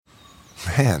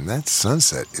Man, that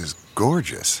sunset is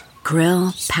gorgeous.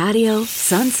 Grill, patio,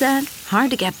 sunset.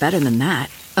 Hard to get better than that.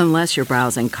 Unless you're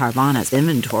browsing Carvana's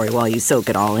inventory while you soak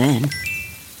it all in.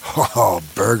 Oh,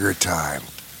 burger time.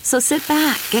 So sit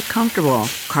back, get comfortable.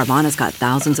 Carvana's got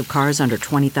thousands of cars under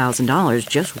 $20,000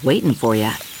 just waiting for you.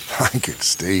 I could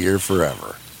stay here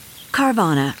forever.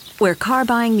 Carvana, where car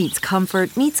buying meets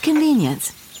comfort, meets convenience.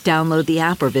 Download the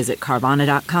app or visit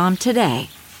Carvana.com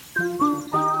today.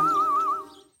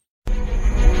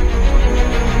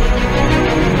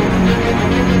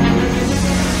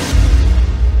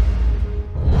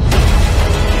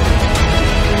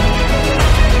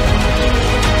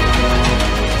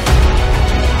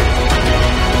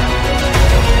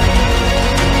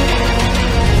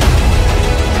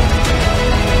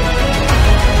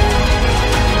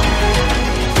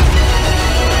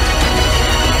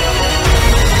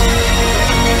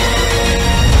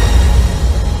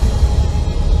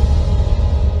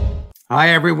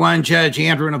 Hi, everyone. Judge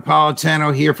Andrew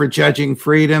Napolitano here for Judging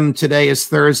Freedom. Today is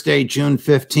Thursday, June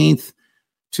 15th,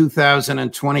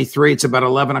 2023. It's about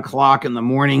 11 o'clock in the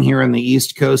morning here on the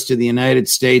East Coast of the United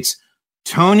States.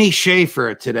 Tony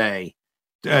Shaffer today.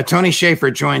 Tony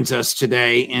Shaffer joins us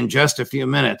today in just a few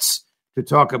minutes to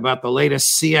talk about the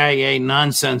latest CIA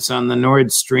nonsense on the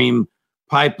Nord Stream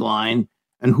pipeline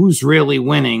and who's really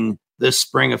winning this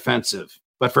spring offensive.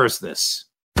 But first, this.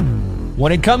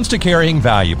 When it comes to carrying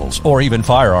valuables or even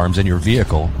firearms in your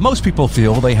vehicle, most people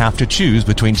feel they have to choose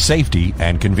between safety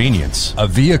and convenience. A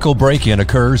vehicle break-in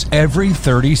occurs every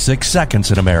 36 seconds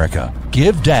in America.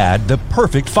 Give Dad the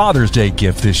perfect Father's Day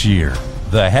gift this year.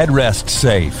 The Headrest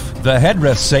Safe. The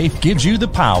Headrest Safe gives you the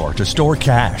power to store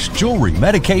cash, jewelry,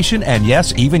 medication, and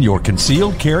yes, even your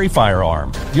concealed carry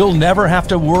firearm. You'll never have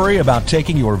to worry about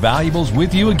taking your valuables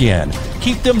with you again.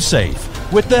 Keep them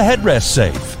safe with the Headrest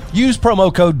Safe. Use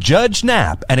promo code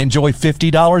JUDGENAP and enjoy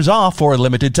 $50 off for a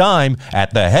limited time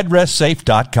at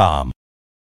theheadrestsafe.com.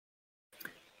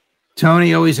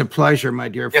 Tony, always a pleasure, my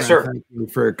dear friend. Yes, sir. Thank you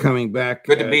for coming back.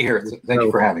 Good to be here. Thank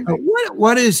you for having me.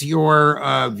 What is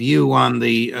your view on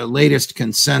the latest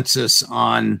consensus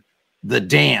on the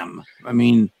dam? I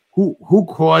mean, who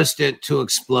caused it to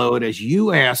explode? As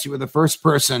you asked, you were the first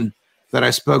person that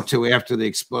I spoke to after the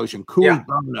explosion. Cui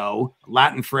bono,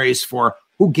 Latin phrase for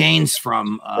who gains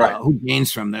from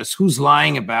this? Who's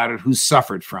lying about it? Who's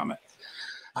suffered from it?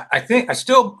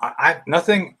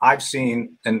 Nothing I've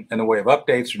seen in the way of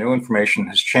updates or new information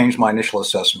has changed my initial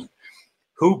assessment.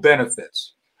 Who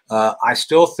benefits? I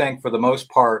still think, for the most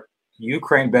part,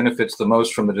 Ukraine benefits the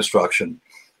most from the destruction,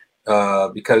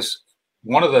 because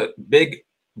one of the big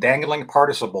dangling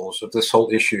participles of this whole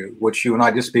issue, which you and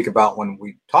I did speak about when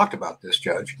we talked about this,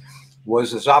 Judge,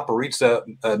 was the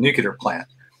Zaporizhzhia nuclear plant.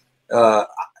 The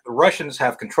Russians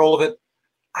have control of it.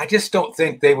 I just don't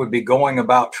think they would be going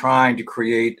about trying to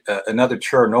create another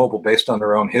Chernobyl based on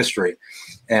their own history.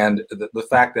 And the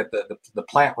fact that the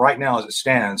plant right now, as it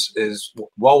stands, is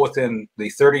well within the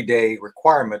 30-day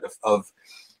requirement of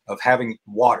having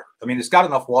water. I mean, it's got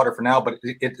enough water for now, but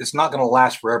it's not going to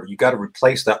last forever. You got to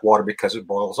replace that water because it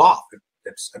boils off.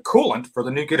 It's a coolant for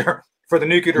the nuclear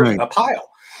Right. pile.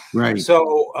 Right.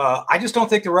 So I just don't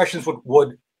think the Russians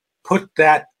would put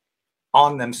that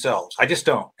on themselves. I just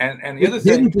don't. And the other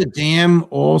thing, didn't the dam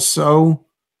also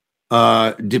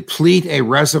deplete a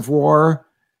reservoir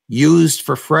used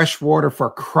for fresh water for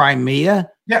Crimea?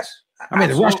 yes. I mean,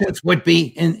 absolutely. the Russians would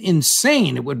be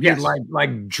insane. It would be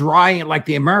like drying, like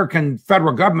the American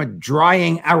federal government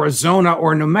drying Arizona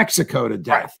or New Mexico to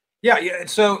death. Right. Yeah.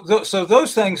 So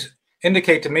those things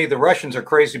indicate to me the Russians are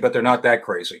crazy, but they're not that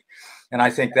crazy. And I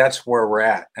think that's where we're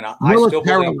at. And I still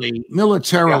believe,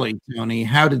 militarily, Tony,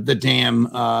 how did the dam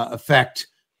affect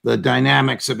the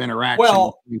dynamics of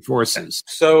interaction between forces?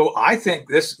 So I think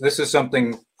this is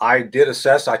something I did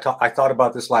assess. I thought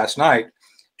about this last night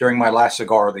during my last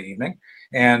cigar of the evening.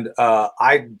 And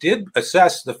I did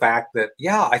assess the fact that,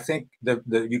 I think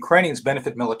the Ukrainians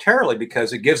benefit militarily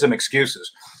because it gives them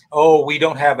excuses. Oh, we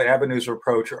don't have avenues of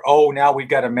approach, or, oh, now we've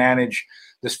got to manage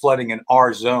this flooding in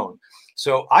our zone.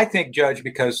 So I think, Judge,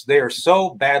 because they are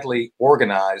so badly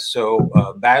organized, so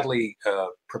badly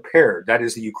prepared, that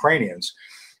is the Ukrainians,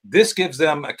 this gives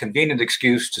them a convenient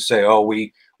excuse to say, oh,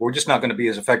 we're just not going to be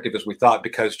as effective as we thought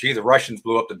because, gee, the Russians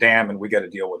blew up the dam and we got to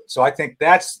deal with it. So I think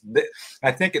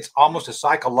I think it's almost a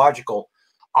psychological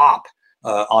op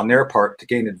on their part to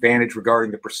gain advantage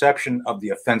regarding the perception of the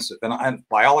offensive. And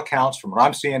by all accounts, from what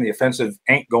I'm seeing, the offensive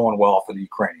ain't going well for the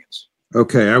Ukrainians.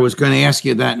 Okay, I was going to ask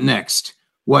you that next.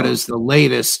 What is the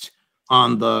latest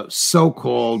on the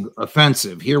so-called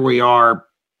offensive? Here we are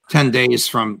 10 days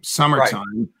from summertime.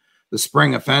 Right. The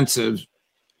spring offensive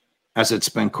as it's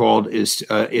been called, is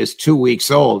 2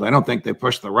 weeks old. I don't think they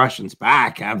pushed the Russians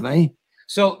back, have they?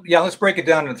 So, yeah, let's break it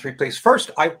down into three places.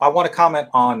 First, I want to comment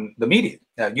on the media.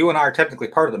 You and I are technically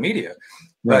part of the media,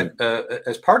 Right. but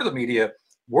as part of the media,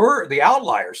 we're the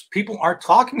outliers. People aren't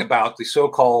talking about the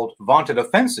so-called vaunted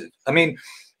offensive. I mean,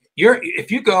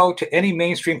 if you go to any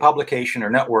mainstream publication or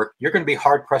network, you're going to be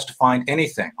hard-pressed to find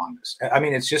anything on this. I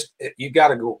mean, it's just, you got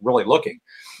to go really looking.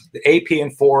 The AP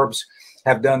and Forbes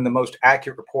have done the most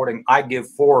accurate reporting. I give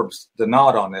Forbes the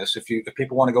nod on this. If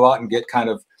people want to go out and get kind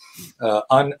of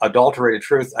unadulterated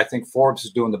truth, I think Forbes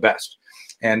is doing the best.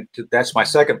 And that's my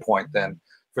second point then.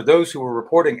 For those who are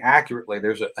reporting accurately,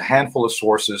 there's a handful of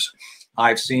sources.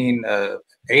 I've seen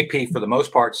AP, for the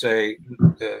most part, say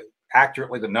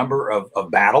accurately the number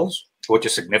of battles, which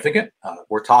is significant.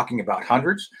 We're talking about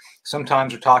hundreds.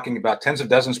 Sometimes we're talking about tens of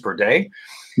dozens per day.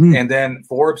 And then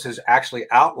Forbes has actually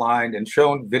outlined and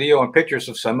shown video and pictures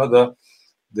of some of the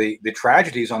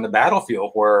tragedies on the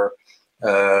battlefield where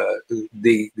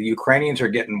the Ukrainians are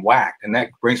getting whacked. And that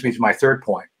brings me to my third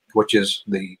point, which is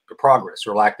the progress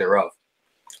or lack thereof.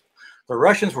 The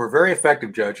Russians were very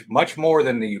effective, Judge, much more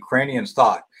than the Ukrainians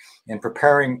thought, in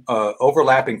preparing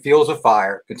overlapping fields of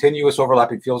fire, continuous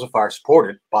overlapping fields of fire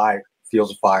supported by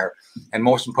fields of fire, and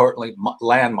most importantly,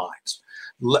 landmines.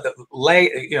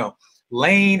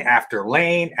 Lane after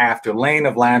lane after lane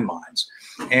of landmines.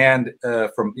 And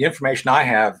from the information I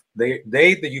have, the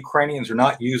Ukrainians are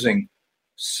not using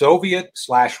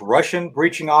Soviet/Russian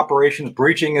breaching operations.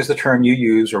 Breaching is the term you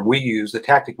use, or we use, the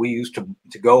tactic we use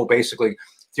to go basically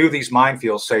through these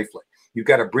minefields safely. You've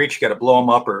got to breach, you got to blow them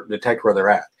up or detect where they're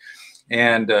at.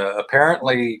 And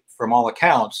apparently, from all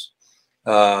accounts,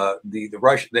 the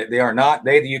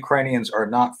Ukrainians are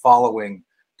not following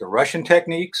the Russian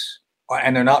techniques,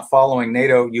 and they're not following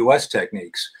NATO-US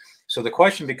techniques. So the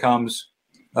question becomes,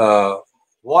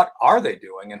 what are they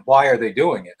doing and why are they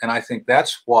doing it? And I think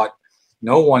that's what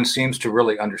no one seems to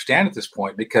really understand at this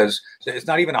point, because it's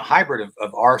not even a hybrid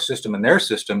of our system and their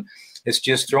system. It's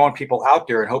just throwing people out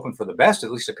there and hoping for the best,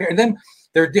 at least appear. And then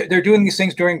they're doing these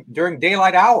things during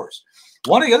daylight hours.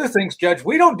 One of the other things, Judge,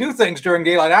 we don't do things during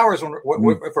daylight hours when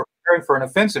we're preparing for an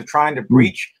offensive, trying to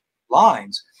breach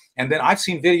lines. And then I've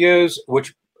seen videos,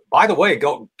 which, by the way,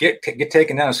 get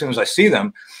taken down as soon as I see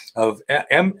them, of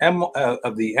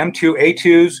the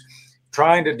M2A2s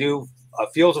trying to do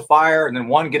fields of fire, and then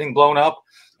one getting blown up.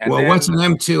 And well, what's an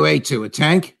M2A2? A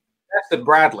tank? That's the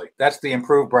Bradley. That's the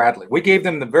improved Bradley. We gave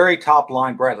them the very top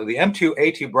line Bradley. The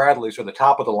M2A2 Bradleys are the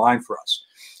top of the line for us.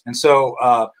 And so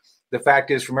the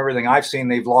fact is, from everything I've seen,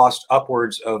 they've lost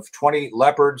upwards of 20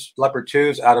 Leopard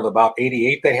 2s out of about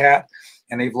 88 they had.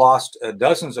 And they've lost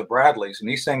dozens of Bradleys, and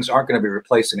these things aren't going to be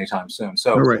replaced anytime soon.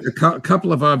 So, all right, a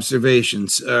couple of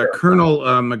observations. Sure. Colonel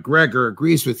McGregor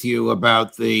agrees with you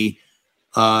about the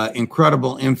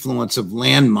incredible influence of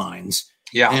landmines.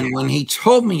 Yeah. And when he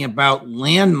told me about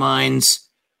landmines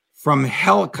from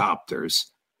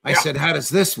helicopters, I said, how does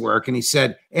this work? And he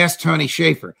said, ask Tony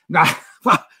Shaffer. Now,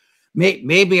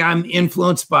 maybe I'm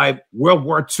influenced by World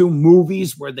War II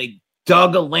movies where they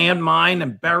dug a landmine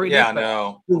and buried it. Yeah,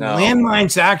 no.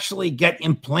 Landmines actually get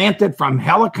implanted from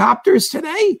helicopters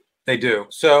today? They do.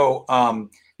 So, and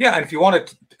if you want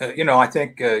to, I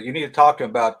think you need to talk to him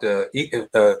about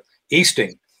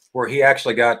Easting, where he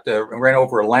actually ran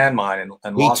over a landmine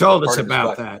and he lost told us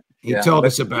about that. He told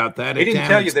us about that. He didn't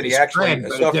tell you that he actually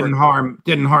suffered.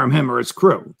 Didn't harm him or his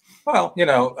crew. Well,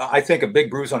 I think a big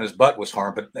bruise on his butt was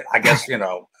harm, but I guess,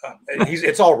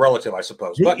 it's all relative, I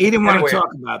suppose. But he didn't want to talk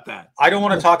about that. I don't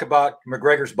want to talk about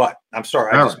McGregor's butt. I'm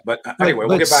sorry. Anyway,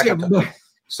 we'll get back to that.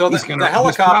 So the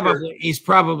helicopter. He's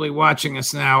probably watching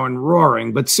us now and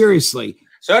roaring, but seriously.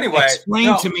 So anyway,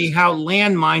 explain to me how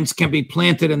landmines can be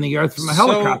planted in the earth from a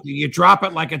helicopter. You drop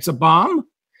it like it's a bomb?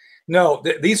 No,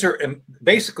 these are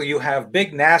basically, you have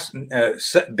big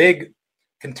big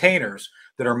containers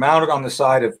that are mounted on the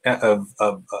side of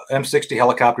M60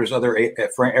 helicopters, other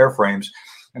airframes,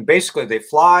 and basically they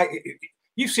fly.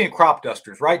 You've seen crop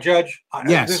dusters, right, Judge?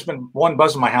 Yes. There's been one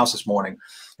buzz in my house this morning.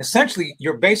 Essentially,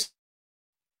 you're basically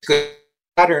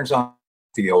patterns on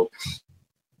the field,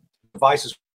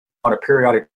 devices on a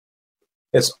periodic.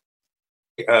 It's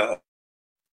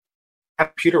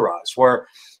computerized, where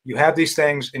you have these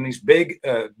things in these big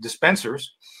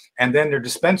dispensers, and then they're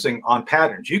dispensing on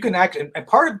patterns. You can act, and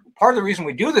part of the reason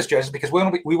we do this, Judge, is because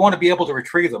we want to be able to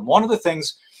retrieve them. One of the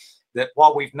things that,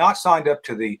 while we've not signed up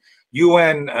to the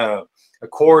UN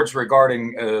accords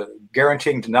regarding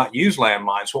guaranteeing to not use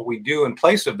landmines, what we do in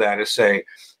place of that is say,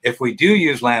 if we do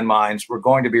use landmines, we're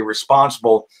going to be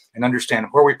responsible and understand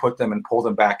where we put them and pull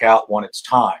them back out when it's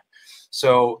time.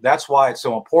 So that's why it's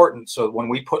so important. So when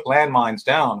we put landmines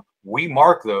down, we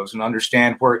mark those and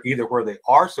understand where they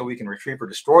are so we can retrieve or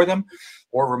destroy them,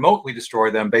 or remotely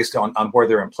destroy them based on where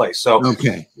they're in place. So,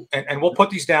 okay. And we'll put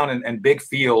these down in big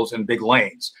fields and big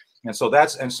lanes. And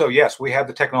so yes, we have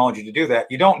the technology to do that.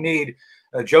 You don't need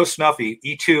Joe Snuffy,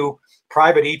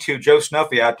 private E2 Joe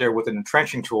Snuffy out there with an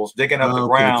entrenching tools, digging up the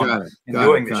ground and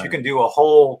doing this. You can do a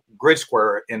whole grid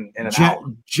square in an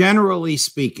hour. Generally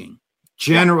speaking,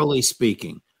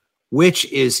 which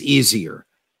is easier,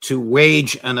 to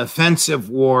wage an offensive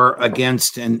war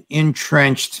against an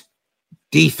entrenched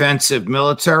defensive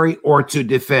military, or to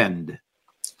defend?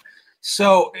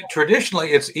 So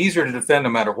traditionally, it's easier to defend no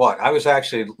matter what. I was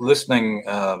actually listening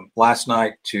last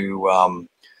night to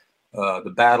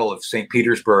the Battle of St.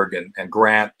 Petersburg and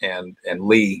Grant and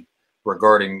Lee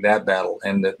regarding that battle.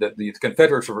 And the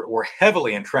Confederates were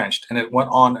heavily entrenched, and it went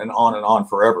on and on and on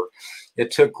forever. It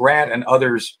took Grant and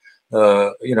others,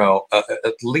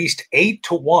 at least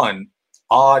 8-1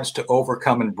 odds to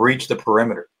overcome and breach the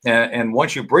perimeter. And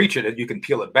once you breach it, you can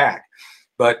peel it back.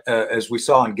 But as we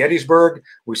saw in Gettysburg,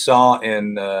 we saw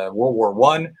in World War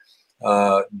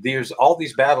I, there's all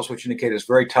these battles which indicate it's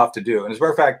very tough to do. And as a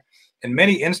matter of fact, in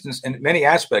many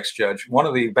aspects, Judge, one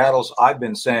of the battles I've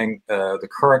been saying the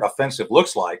current offensive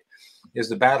looks like is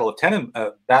the Battle of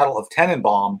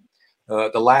Tannenbaum,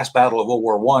 the last battle of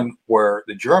World War I, where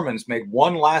the Germans made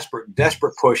one last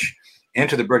desperate push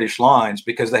into the British lines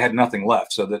because they had nothing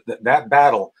left. So that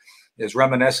battle is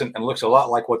reminiscent and looks a lot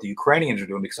like what the Ukrainians are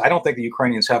doing, because I don't think the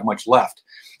Ukrainians have much left.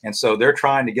 And so they're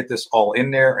trying to get this all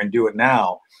in there and do it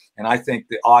now. And I think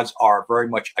the odds are very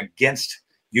much against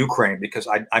Ukraine, because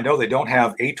I know they don't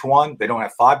have 8-1, they don't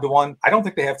have 5-1. I don't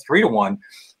think they have 3-1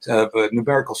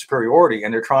 numerical superiority,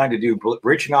 and they're trying to do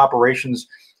breaching operations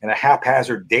in a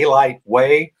haphazard daylight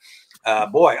way. A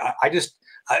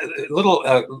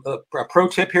pro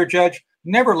tip here, Judge: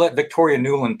 never let Victoria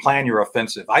Nuland plan your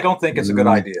offensive. I don't think it's a good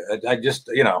idea.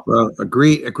 Well,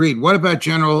 agreed. What about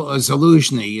General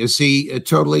Zaluzhny? Is he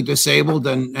totally disabled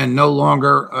and no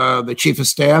longer the chief of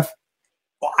staff?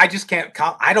 Well, I just can't.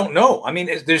 I don't know. I mean,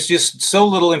 there's just so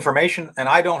little information, and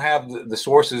I don't have the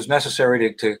sources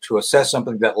necessary to assess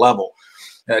something that level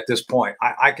at this point.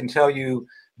 I can tell you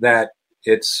that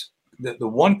it's the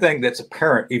one thing that's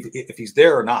apparent, if he's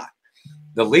there or not.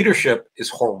 The leadership is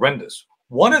horrendous.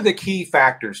 One of the key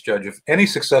factors, Judge, of any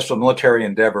successful military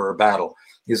endeavor or battle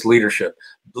is leadership.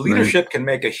 Leadership can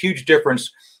make a huge difference,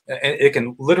 and it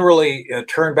can literally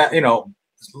turn back.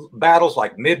 Battles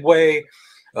like Midway,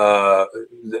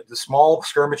 the small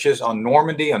skirmishes on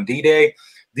Normandy, on D-Day.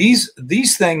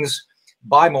 These things,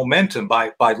 by momentum,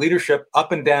 by leadership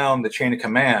up and down the chain of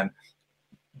command,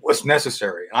 was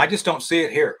necessary. And I just don't see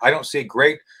it here. I don't see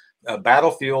great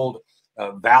battlefield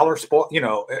valor sport.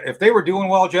 If they were doing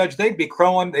well, Judge, they'd be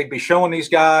showing these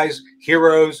guys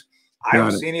heroes. I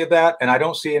don't see any of that, and I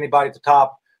don't see anybody at the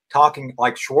top talking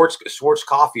like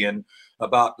Schwarzkopfian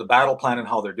about the battle plan and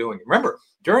how they're doing it. Remember,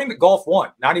 during the Gulf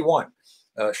War, 91,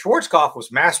 Schwarzkopf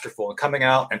was masterful in coming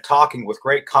out and talking with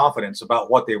great confidence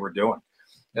about what they were doing.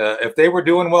 If they were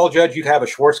doing well, Judge, you'd have a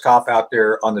Schwarzkopf out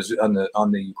there on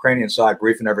the Ukrainian side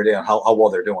briefing every day on how well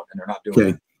they're doing, and they're not doing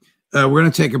it. We're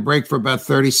going to take a break for about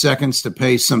 30 seconds to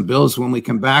pay some bills. When we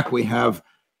come back, we have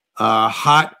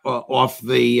hot off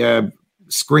the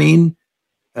screen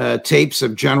tapes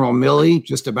of General Milley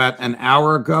just about an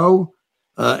hour ago,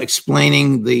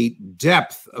 explaining the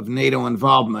depth of NATO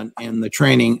involvement in the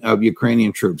training of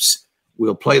Ukrainian troops.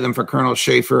 We'll play them for Colonel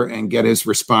Shaffer and get his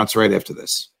response right after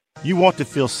this. You want to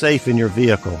feel safe in your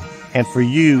vehicle, and for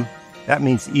you, that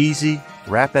means easy,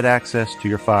 rapid access to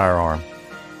your firearm.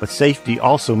 But safety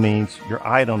also means your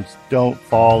items don't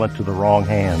fall into the wrong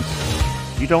hands.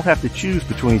 You don't have to choose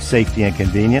between safety and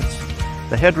convenience.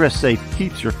 The headrest safe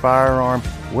keeps your firearm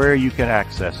where you can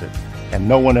access it, and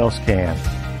no one else can.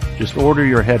 Just order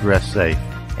your headrest safe,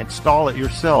 install it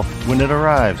yourself when it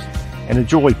arrives, and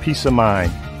enjoy peace of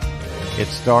mind. It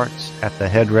starts at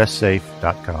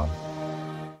theheadrestsafe.com.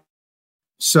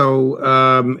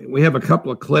 So we have a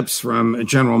couple of clips from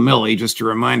General Milley, just to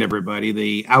remind everybody,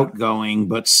 the outgoing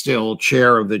but still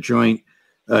chair of the Joint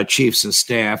Chiefs of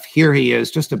Staff. Here he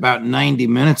is just about 90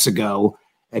 minutes ago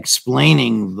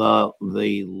explaining the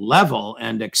level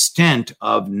and extent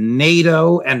of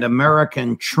NATO and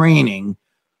American training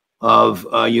of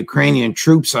Ukrainian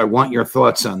troops. I want your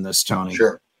thoughts on this, Tony.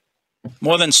 Sure.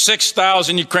 More than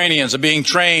 6,000 Ukrainians are being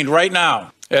trained right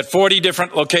now at 40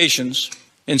 different locations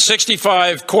in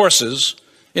 65 courses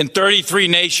in 33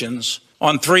 nations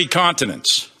on 3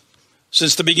 continents.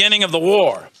 Since the beginning of the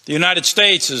war, the United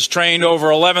States has trained over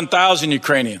 11,000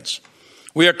 Ukrainians.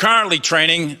 We are currently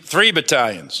training 3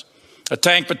 battalions a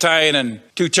tank battalion, and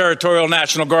 2 territorial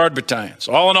National Guard battalions.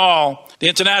 All in all, the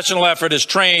international effort has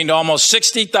trained almost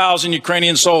 60,000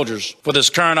 Ukrainian soldiers for this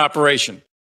current operation.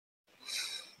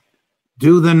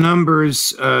 Do the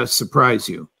numbers surprise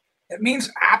you? It means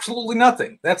absolutely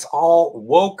nothing. That's all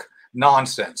woke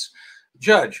nonsense.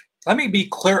 Judge, let me be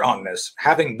clear on this.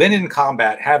 Having been in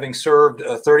combat, having served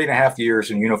 30 and a half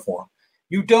years in uniform,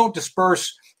 you don't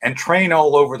disperse and train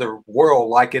all over the world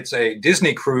like it's a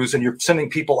Disney cruise and you're sending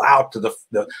people out to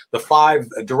the 5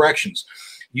 directions.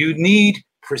 You need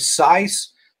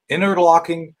precise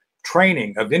interlocking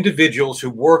training of individuals who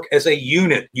work as a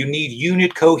unit. You need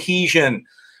unit cohesion.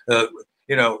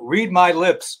 Read my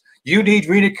lips. You need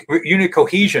unit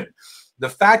cohesion. The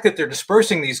fact that they're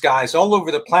dispersing these guys all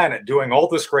over the planet doing all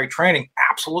this great training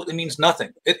absolutely means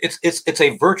nothing. It's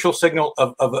a virtual signal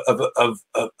of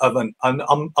an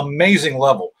amazing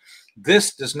level.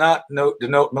 This does not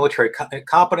denote military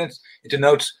competence. It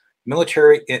denotes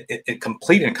military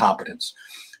complete incompetence.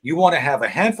 You want to have a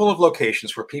handful of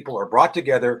locations where people are brought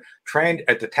together, trained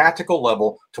at the tactical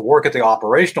level to work at the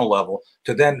operational level,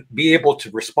 to then be able to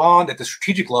respond at the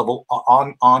strategic level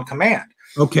on command.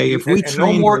 Okay, if we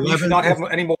train no more, you should not have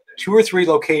any more than 2 or 3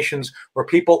 locations where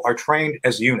people are trained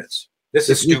as units. This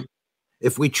is stupid.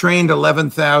 If we trained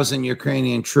 11,000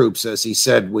 Ukrainian troops, as he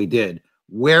said we did,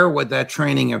 where would that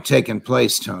training have taken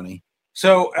place, Tony?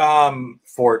 So,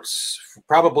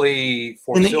 probably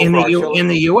Fort Sill in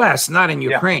the U.S., not in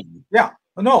Ukraine. Yeah.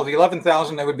 No, the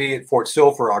 11,000, that would be at Fort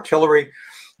Sill for artillery,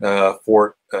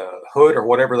 Fort Hood, or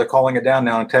whatever they're calling it down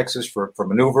now in Texas for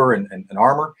maneuver and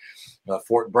armor,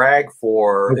 Fort Bragg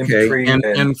for infantry.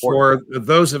 And for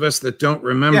those of us that don't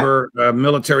remember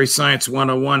Military Science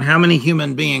 101, how many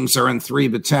human beings are in 3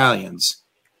 battalions?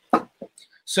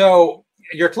 So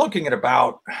you're looking at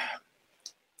about...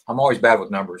 I'm always bad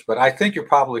with numbers, but I think you're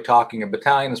probably talking a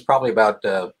battalion is probably about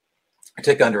a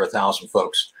tick under 1,000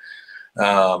 folks.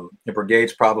 The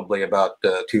brigade's probably about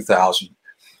 2,000.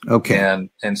 Okay.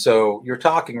 And so you're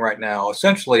talking right now,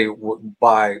 essentially,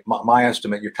 by my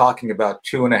estimate, you're talking about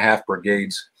 2.5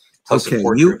 brigades. Plus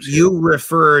support troops. You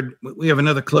referred, we have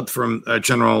another clip from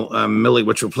General Milley,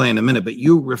 which we'll play in a minute, but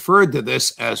you referred to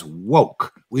this as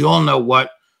woke. We all know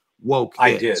what woke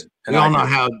I is. did. We all know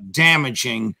how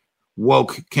damaging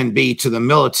woke can be to the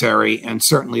military and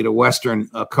certainly to Western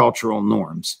cultural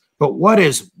norms. But what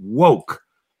is woke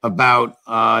about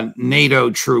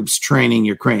NATO troops training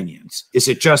Ukrainians? Is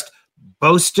it just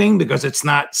boasting because it's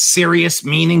not serious,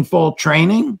 meaningful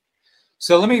training?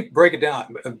 So let me break it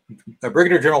down.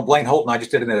 Brigadier General Blaine Holt and I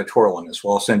just did an editorial on this.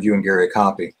 Well, I'll send you and Gary a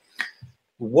copy.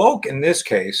 Woke in this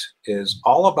case is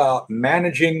all about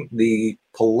managing the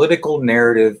political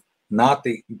narrative, not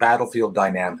the battlefield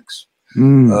dynamics.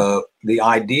 The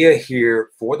idea here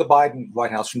for the Biden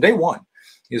White House from day one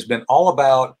has been all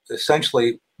about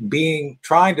essentially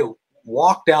trying to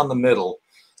walk down the middle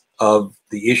of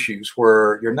the issues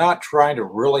where you're not trying to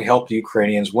really help the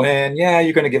Ukrainians when,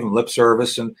 you're going to give them lip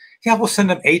service and we'll send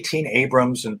them 18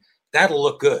 Abrams and that'll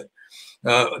look good.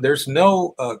 There's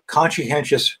no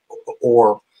conscientious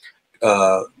or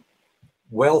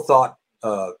well thought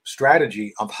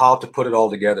strategy of how to put it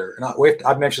all together. And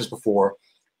I've mentioned this before.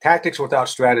 Tactics without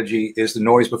strategy is the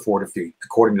noise before defeat,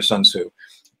 according to Sun Tzu.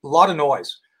 A lot of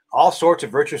noise, all sorts of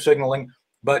virtue signaling,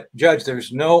 but Judge,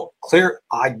 there's no clear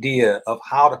idea of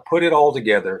how to put it all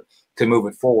together to move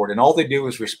it forward. And all they do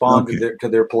is respond to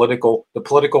their political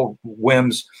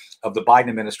whims of the Biden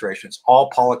administration. It's all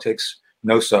politics,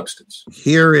 no substance.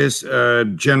 Here is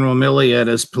General Milley at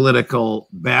his political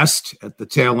best at the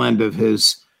tail end of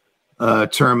his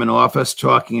term in office,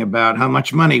 talking about how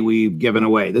much money we've given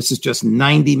away. This is just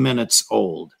 90 minutes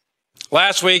old.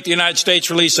 Last week, the United States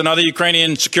released another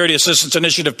Ukrainian Security Assistance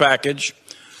Initiative package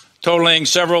totaling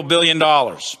several $billion,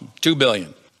 $2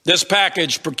 billion. This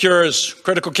package procures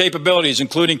critical capabilities,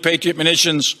 including Patriot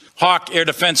munitions, Hawk air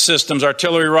defense systems,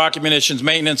 artillery, rocket munitions,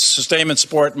 maintenance, sustainment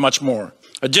support, and much more.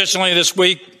 Additionally, this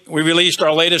week, we released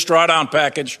our latest drawdown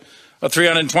package of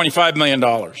 $325 million.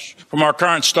 From our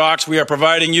current stocks, we are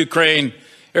providing Ukraine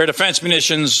air defense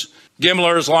munitions,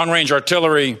 Gimlers, long-range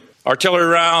artillery, artillery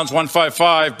rounds,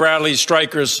 155, Bradleys,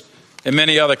 Strikers, and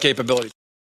many other capabilities.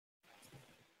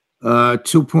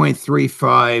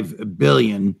 $2.35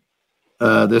 billion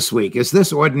this week. Is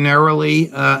this ordinarily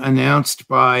announced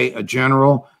by a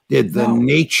general? Did the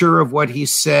nature of what he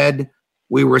said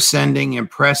we were sending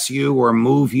impress you or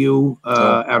move you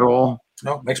at all?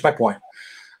 No, makes my point.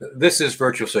 This is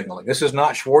virtual signaling. This is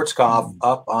not Schwarzkopf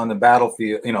up on the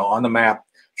battlefield, on the map,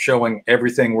 showing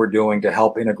everything we're doing to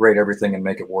help integrate everything and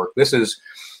make it work. This is,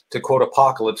 to quote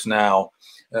Apocalypse Now,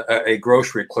 a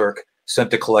grocery clerk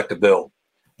sent to collect a bill.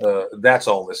 That's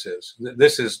all this is.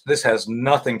 This has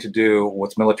nothing to do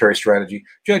with military strategy.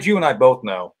 Judge, you and I both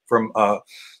know from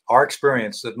our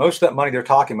experience that most of that money they're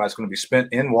talking about is going to be spent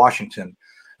in Washington,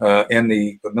 in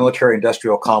the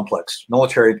military-industrial complex,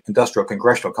 military-industrial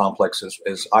congressional complex,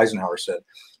 as Eisenhower said.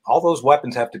 All those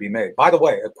weapons have to be made. By the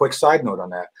way, a quick side note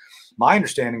on that. My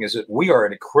understanding is that we are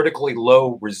at a critically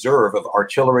low reserve of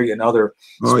artillery and other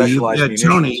specialized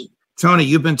munitions. Tony,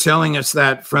 you've been telling us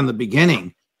that from the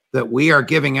beginning, that we are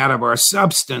giving out of our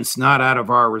substance, not out of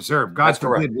our reserve. God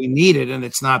forbid we need it and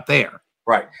it's not there.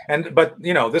 Right. But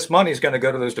this money is going to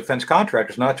go to those defense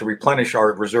contractors, not to replenish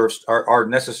our reserves, our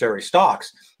necessary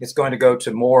stocks. It's going to go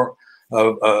to more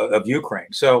of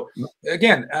Ukraine. So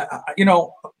again,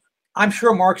 I'm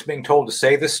sure Mark's being told to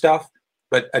say this stuff,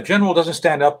 but a general doesn't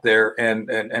stand up there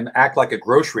and act like a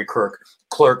grocery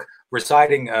clerk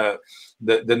reciting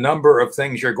the number of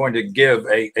things you're going to give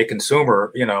a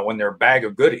consumer, when they're a bag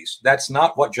of goodies. That's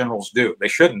not what generals do. They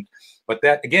shouldn't. But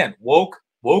that, again, woke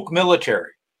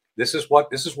military. This is what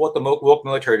the woke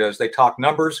military does. They talk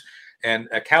numbers and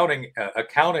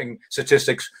accounting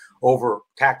statistics over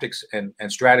tactics and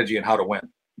strategy and how to win.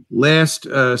 Last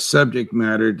subject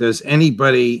matter. Does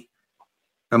anybody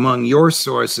among your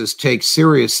sources take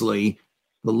seriously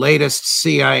the latest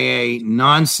CIA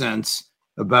nonsense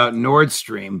about Nord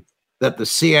Stream, that the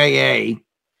CIA,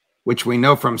 which we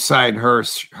know from Syed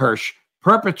Hirsch,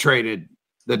 perpetrated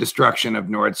the destruction of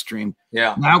Nord Stream,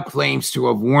 now claims to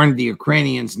have warned the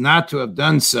Ukrainians not to have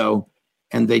done so,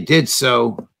 and they did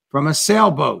so from a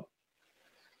sailboat?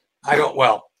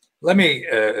 Let me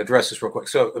address this real quick.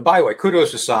 So, by the way, kudos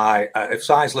to Sy. If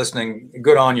Sy's listening,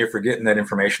 good on you for getting that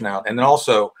information out. And then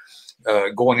also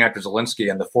going after Zelensky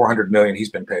and the $400 million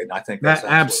he's been paid. And I think that's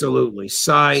absolutely.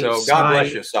 Sy. So God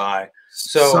bless you, Sy.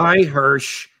 So Sy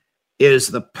Hirsch is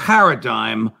the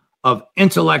paradigm of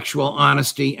intellectual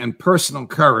honesty and personal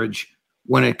courage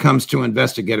when it comes to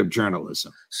investigative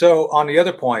journalism. So on the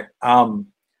other point,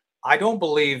 I don't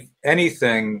believe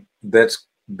anything that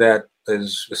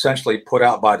is essentially put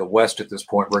out by the West at this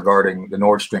point regarding the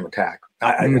Nord Stream attack.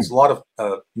 There's a lot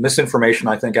of misinformation,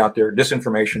 I think, out there,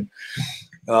 disinformation.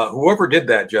 Whoever did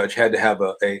that, Judge, had to have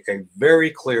a very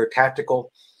clear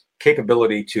tactical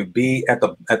capability to be at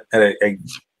a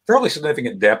fairly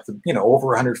significant depth, over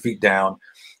 100 feet down,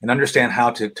 and understand how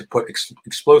to put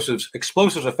explosives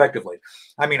effectively.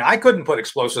 I mean, I couldn't put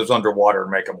explosives underwater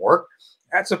and make them work.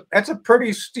 That's a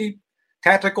pretty steep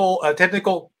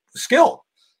technical skill.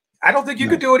 I don't think you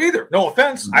could do it either. No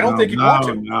offense. I don't think you'd want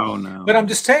to. No. But I'm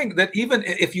just saying that even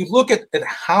if you look at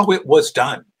how it was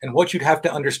done and what you'd have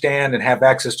to understand and have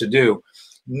access to do,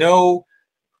 no,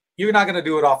 you're not going to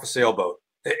do it off a sailboat.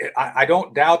 I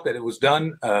don't doubt that it was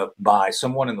done by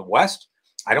someone in the West.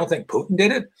 I don't think Putin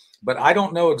did it, but I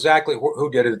don't know exactly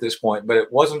who did it at this point. But it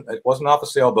wasn't off a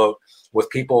sailboat with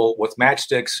people with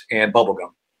matchsticks and bubblegum.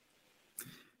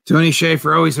 Tony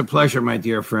Shaffer, always a pleasure, my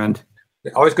dear friend.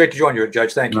 Always great to join you,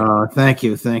 Judge. Thank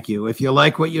you. Thank you. If you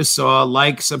like what you saw,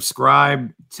 like,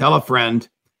 subscribe, tell a friend.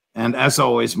 And as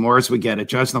always, more as we get it.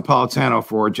 Judge Napolitano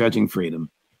for Judging Freedom.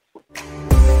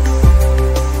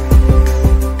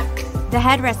 The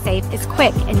headrest safe is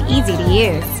quick and easy to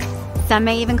use. Some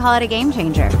may even call it a game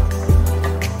changer.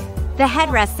 The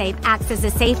headrest safe acts as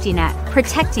a safety net,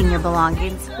 protecting your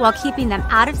belongings while keeping them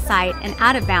out of sight and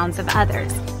out of bounds of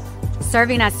others,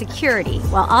 serving as security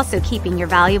while also keeping your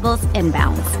valuables in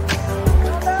bounds.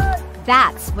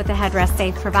 That's what the headrest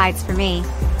safe provides for me.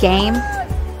 Game,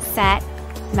 set,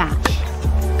 match.